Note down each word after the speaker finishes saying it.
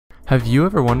Have you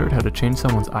ever wondered how to change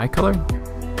someone's eye color?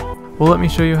 Well, let me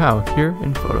show you how here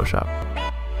in Photoshop.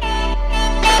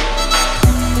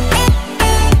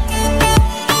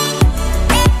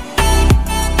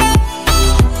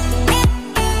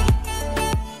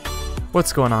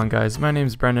 What's going on, guys? My name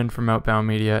is Brendan from Outbound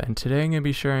Media, and today I'm going to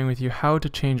be sharing with you how to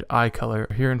change eye color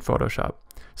here in Photoshop.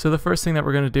 So the first thing that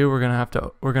we're going to do, we're going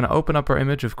to open up our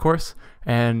image, of course,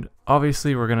 and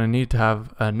obviously we're going to need to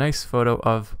have a nice photo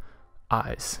of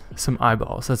eyes, some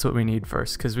eyeballs. That's what we need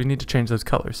first, because we need to change those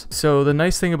colors. So the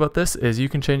nice thing about this is you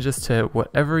can change this to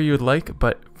whatever you would like,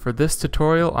 but for this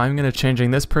tutorial, I'm going to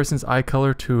changing this person's eye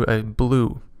color to a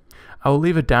blue. I will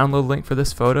leave a download link for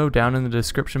this photo down in the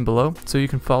description below, so you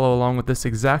can follow along with this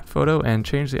exact photo and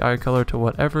change the eye color to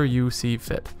whatever you see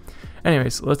fit.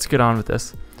 Anyways, let's get on with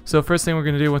this. So first thing we're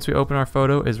going to do once we open our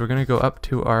photo is we're going to go up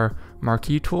to our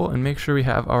Marquee Tool and make sure we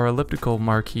have our elliptical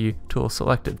Marquee Tool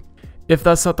selected. If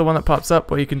that's not the one that pops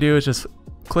up, what you can do is just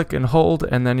click and hold,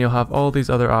 and then you'll have all these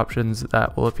other options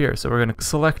that will appear. So we're going to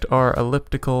select our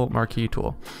elliptical Marquee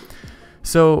Tool.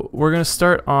 So we're going to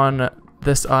start on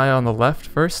this eye on the left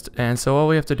first, and so all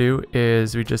we have to do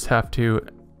is we just have to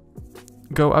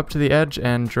go up to the edge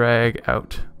and drag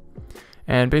out.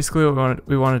 And basically what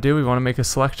we want to make a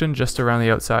selection just around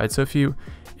the outside. So if you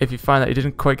find that you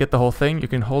didn't quite get the whole thing, you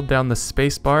can hold down the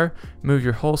space bar, move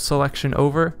your whole selection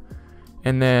over,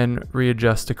 and then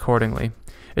readjust accordingly.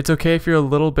 It's okay if you're a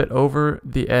little bit over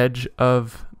the edge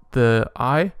of the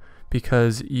eye,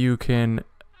 because you can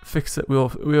fix it.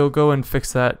 We'll go and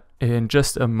fix that in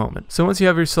just a moment. So once you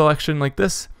have your selection like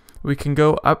this, we can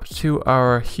go up to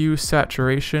our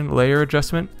HueSaturation layer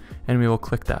adjustment, and we will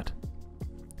click that.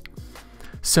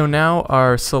 So now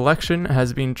our selection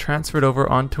has been transferred over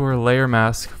onto our layer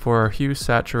mask for our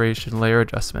HueSaturation layer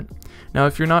adjustment. Now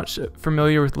if you're not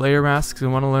familiar with layer masks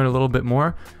and want to learn a little bit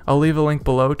more, I'll leave a link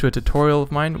below to a tutorial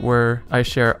of mine where I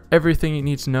share everything you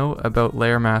need to know about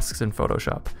layer masks in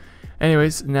Photoshop.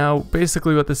 Anyways, now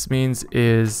basically what this means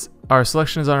is our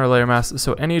selection is on our layer mask,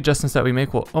 so any adjustments that we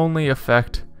make will only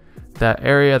affect that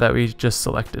area that we just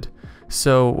selected.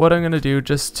 So what I'm going to do,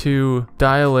 just to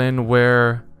dial in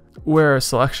where our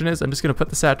selection is, I'm just going to put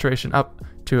the saturation up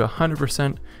to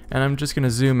 100%, and I'm just going to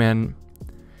zoom in.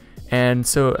 And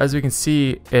so as we can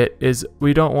see,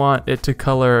 we don't want it to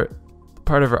color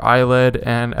part of her eyelid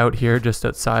and out here just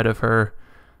outside of her,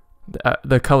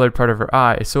 the colored part of her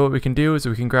eye. So what we can do is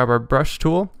we can grab our brush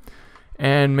tool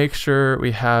and make sure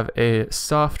we have a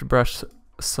soft brush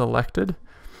selected,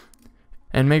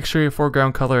 and make sure your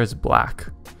foreground color is black.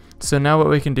 So now what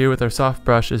we can do with our soft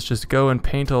brush is just go and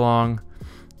paint along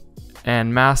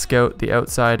and mask out the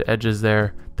outside edges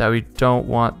there that we don't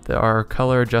want our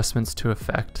color adjustments to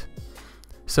affect.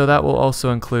 So that will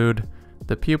also include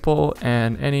the pupil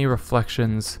and any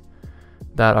reflections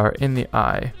that are in the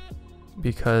eye,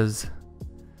 because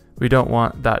we don't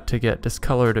want that to get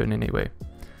discolored in any way.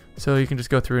 So you can just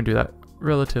go through and do that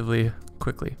relatively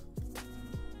quickly.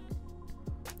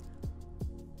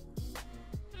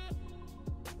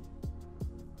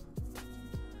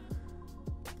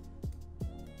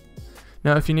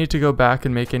 Now if you need to go back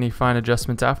and make any fine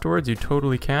adjustments afterwards, you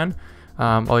totally can.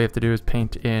 All you have to do is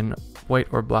paint in white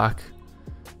or black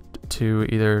to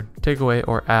either take away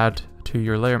or add to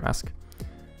your layer mask.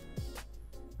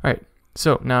 Alright,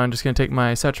 so now I'm just going to take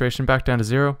my saturation back down to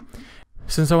 0.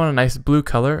 Since I want a nice blue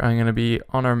color, I'm going to be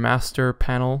on our master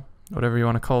panel, whatever you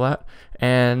want to call that,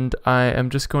 and I am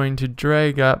just going to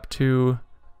drag up till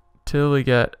we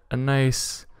get a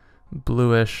nice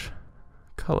bluish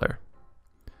color.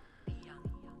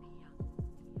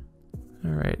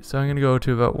 Alright, so I'm going to go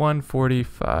to about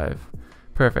 145.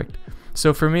 Perfect.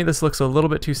 So for me, this looks a little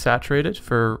bit too saturated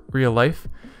for real life.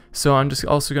 So I'm just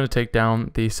also going to take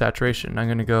down the saturation. I'm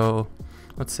going to go,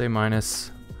 let's say minus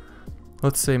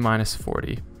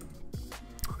 40.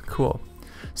 Cool.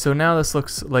 So now this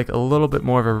looks like a little bit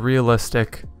more of a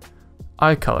realistic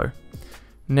eye color.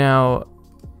 Now,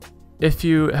 if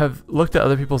you have looked at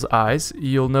other people's eyes,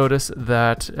 you'll notice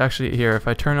that, actually here, if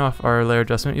I turn off our layer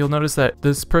adjustment, you'll notice that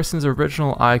this person's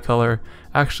original eye color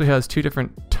actually has two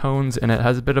different tones in it. It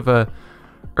has a bit of a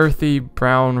earthy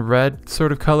brown red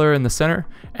sort of color in the center,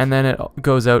 and then it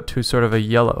goes out to sort of a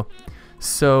yellow.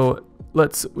 So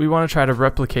we want to try to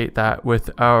replicate that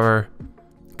with our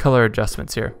color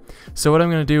adjustments here. So what I'm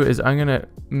going to do is I'm going to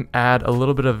add a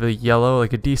little bit of a yellow,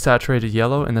 like a desaturated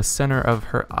yellow, in the center of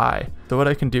her eye. So what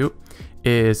I can do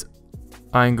is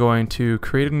I'm going to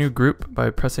create a new group by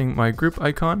pressing my group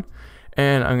icon,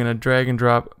 and I'm going to drag and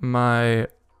drop my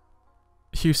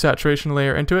HueSaturation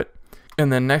layer into it.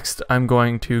 And then next I'm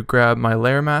going to grab my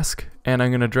layer mask, and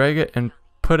I'm going to drag it and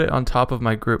put it on top of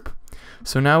my group.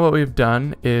 So now what we've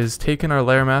done is taken our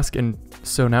layer mask, and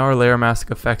so now our layer mask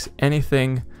affects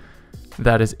anything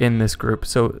that is in this group.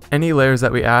 So any layers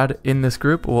that we add in this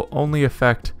group will only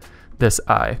affect this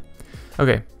eye.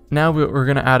 Okay, now we're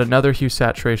going to add another hue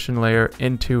saturation layer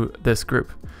into this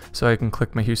group. So I can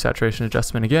click my hue saturation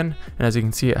adjustment again, and as you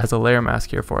can see, it has a layer mask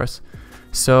here for us.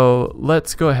 So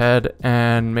let's go ahead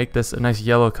and make this a nice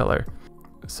yellow color.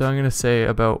 So I'm going to say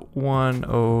about 10,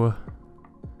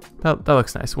 that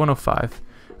looks nice, 105.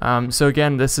 So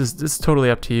again, this is totally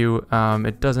up to you.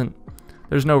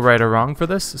 There's no right or wrong for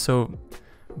this. So,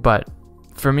 but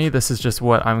for me, this is just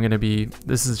what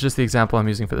this is just the example I'm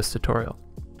using for this tutorial.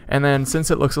 And then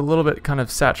since it looks a little bit kind of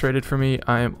saturated for me,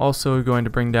 I am also going to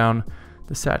bring down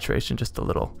the saturation just a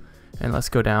little. And let's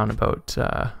go down about,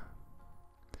 so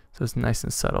it's nice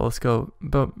and subtle. Let's go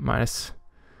about minus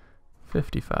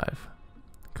 55.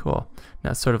 Cool.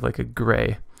 Now it's sort of like a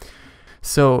gray.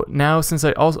 So now, since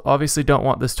I also obviously don't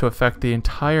want this to affect the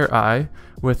entire eye,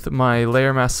 with my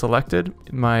layer mask selected,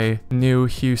 my new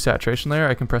hue saturation layer,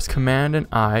 I can press Command and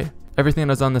I. Everything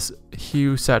that's on this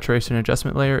hue saturation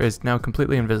adjustment layer is now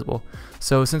completely invisible.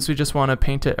 So since we just want to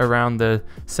paint it around the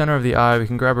center of the eye, we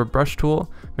can grab our brush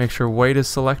tool, make sure white is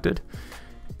selected,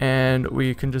 and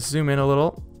we can just zoom in a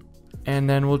little, and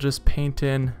then we'll just paint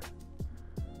in,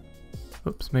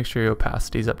 oops, make sure your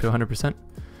opacity is up to 100%.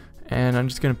 And I'm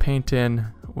just going to paint in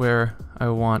where I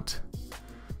want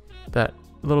that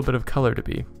little bit of color to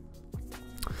be.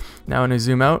 Now when I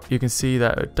zoom out, you can see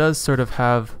that it does sort of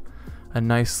have a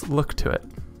nice look to it.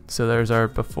 So there's our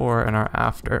before and our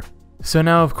after. So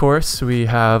now, of course, we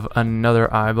have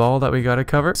another eyeball that we got to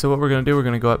cover. So what we're going to do, we're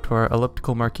going to go up to our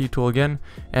elliptical marquee tool again,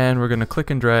 and we're going to click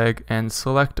and drag and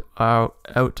select out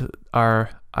our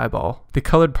eyeball, the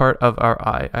colored part of our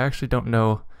eye. I actually don't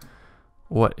know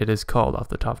what it is called off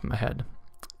the top of my head,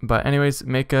 but anyways,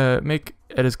 make it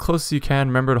as close as you can.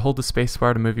 Remember to hold the space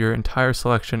bar to move your entire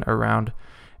selection around,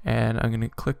 and I'm going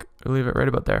to leave it right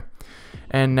about there.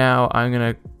 And now I'm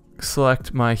going to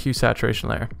select my hue saturation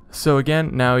layer. So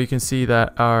again, now you can see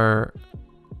that our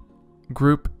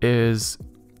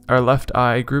left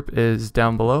eye group is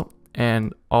down below,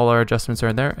 and all our adjustments are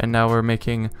in there, and now we're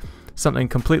making something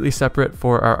completely separate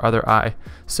for our other eye.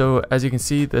 So as you can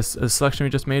see, the selection we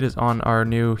just made is on our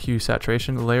new hue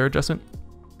saturation layer adjustment.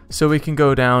 So we can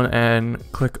go down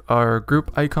and click our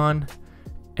group icon,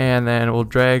 and then we'll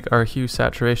drag our hue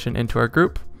saturation into our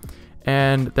group,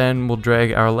 and then we'll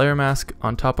drag our layer mask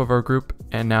on top of our group,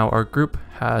 and now our group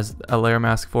has a layer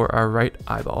mask for our right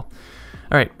eyeball.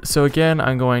 Alright, so again,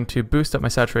 I'm going to boost up my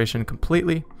saturation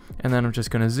completely, and then I'm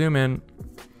just going to zoom in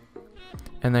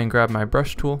and then grab my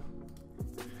brush tool,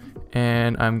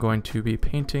 and I'm going to be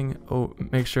painting,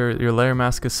 make sure your layer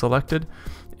mask is selected,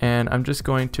 and I'm just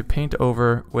going to paint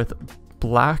over with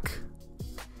black,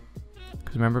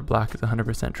 because remember, black is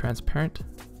 100% transparent,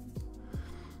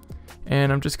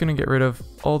 and I'm just going to get rid of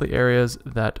all the areas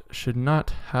that should not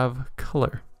have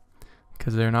color,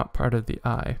 because they're not part of the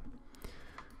eye.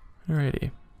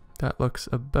 Alrighty, that looks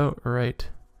about right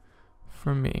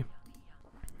for me.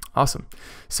 Awesome.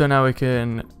 So now we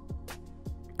can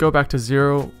go back to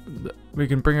 0. We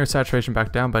can bring our saturation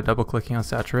back down by double clicking on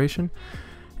saturation,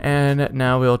 and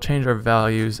now we'll change our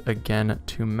values again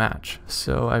to match.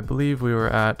 So I believe we were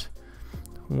at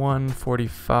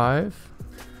 145,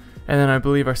 and then I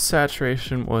believe our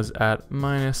saturation was at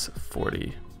minus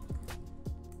 40.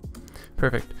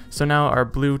 Perfect. So now our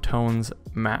blue tones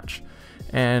match.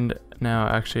 And now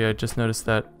actually I just noticed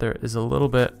that there is a little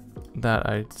bit that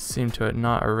I seem to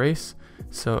not erase,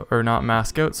 or not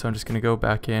mask out, so I'm just going to go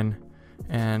back in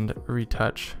and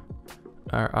retouch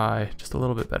our eye just a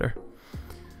little bit better.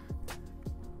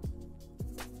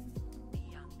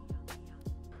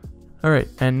 Alright,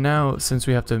 and now since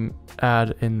we have to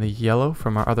add in the yellow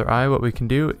from our other eye, what we can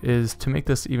do is, to make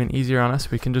this even easier on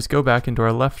us, we can just go back into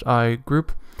our left eye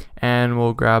group, and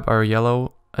we'll grab our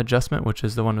yellow adjustment, which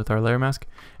is the one with our layer mask,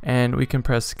 and we can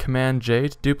press Command J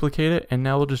to duplicate it, and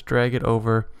now we'll just drag it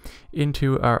over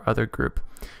into our other group.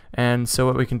 And so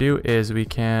what we can do is we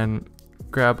can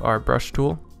grab our brush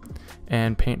tool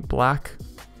and paint black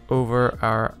over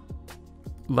our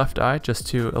left eye just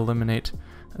to eliminate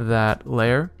that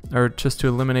layer, or just to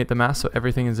eliminate the mask so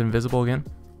everything is invisible again.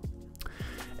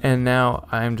 And now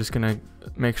I'm just going to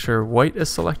make sure white is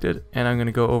selected, and I'm going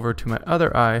to go over to my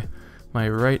other eye, my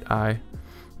right eye.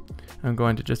 I'm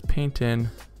going to just paint in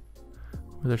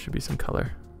where there should be some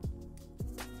color.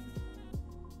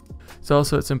 So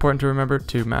also it's important to remember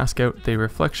to mask out the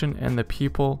reflection and the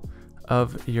pupil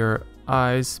of your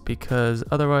eyes, because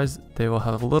otherwise they will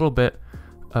have a little bit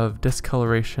of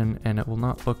discoloration and it will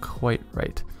not look quite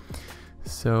right.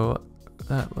 So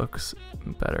that looks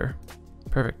better.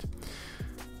 Perfect.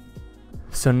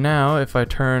 So now if I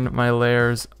turn my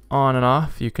layers on and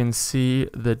off, you can see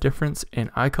the difference in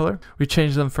eye color. We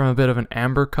changed them from a bit of an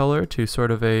amber color to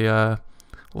sort of a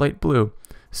light blue.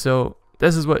 So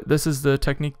this is the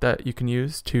technique that you can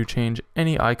use to change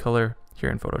any eye color here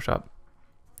in Photoshop.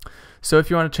 So if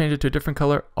you want to change it to a different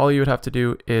color, all you would have to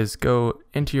do is go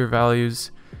into your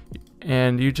values,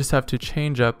 and you just have to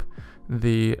change up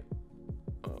the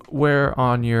where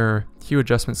on your hue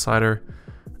adjustment slider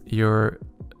your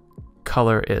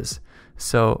color is.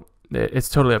 So it's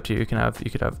totally up to you. You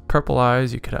could have purple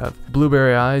eyes, you could have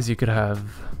blueberry eyes, you could have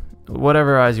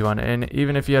whatever eyes you want. And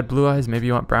even if you had blue eyes, maybe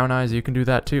you want brown eyes, you can do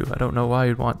that too. I don't know why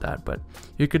you'd want that, but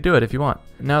you could do it if you want.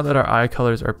 Now that our eye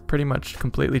colors are pretty much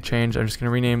completely changed, I'm just going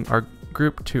to rename our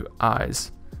group to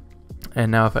eyes.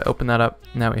 And now if I open that up,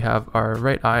 now we have our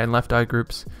right eye and left eye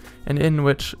groups, and in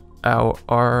which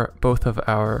are both of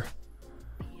our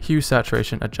hue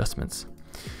saturation adjustments.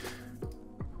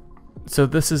 So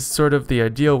this is sort of the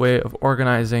ideal way of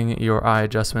organizing your eye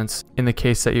adjustments in the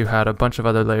case that you had a bunch of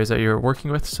other layers that you're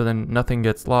working with, so then nothing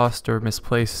gets lost or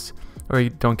misplaced, or you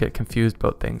don't get confused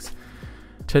about things.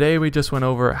 Today we just went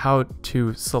over how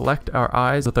to select our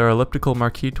eyes with our elliptical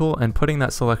marquee tool and putting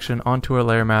that selection onto our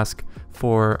layer mask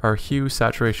for our hue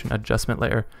saturation adjustment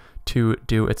layer to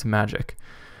do its magic.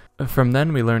 From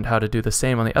then we learned how to do the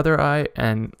same on the other eye,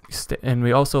 and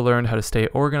we also learned how to stay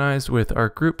organized with our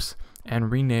groups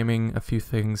and renaming a few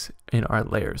things in our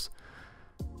layers.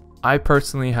 I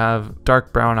personally have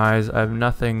dark brown eyes. I have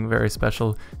nothing very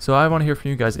special, so I want to hear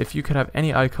from you guys. If you could have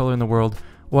any eye color in the world,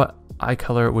 what eye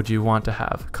color would you want to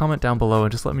have? Comment down below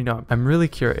and just let me know. I'm really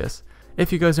curious.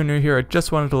 If you guys are new here, I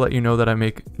just wanted to let you know that I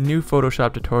make new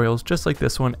Photoshop tutorials just like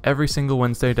this one every single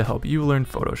Wednesday to help you learn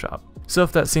Photoshop. So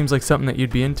if that seems like something that you'd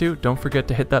be into, don't forget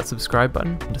to hit that subscribe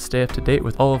button to stay up to date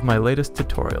with all of my latest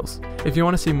tutorials. If you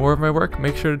want to see more of my work,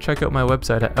 make sure to check out my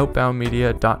website at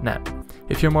outboundmedia.net.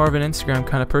 If you're more of an Instagram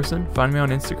kind of person, find me on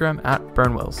Instagram at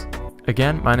Burnwills.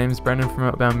 Again, my name is Brendan from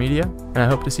Outbound Media, and I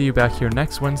hope to see you back here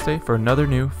next Wednesday for another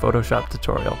new Photoshop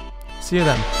tutorial. See you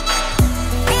then.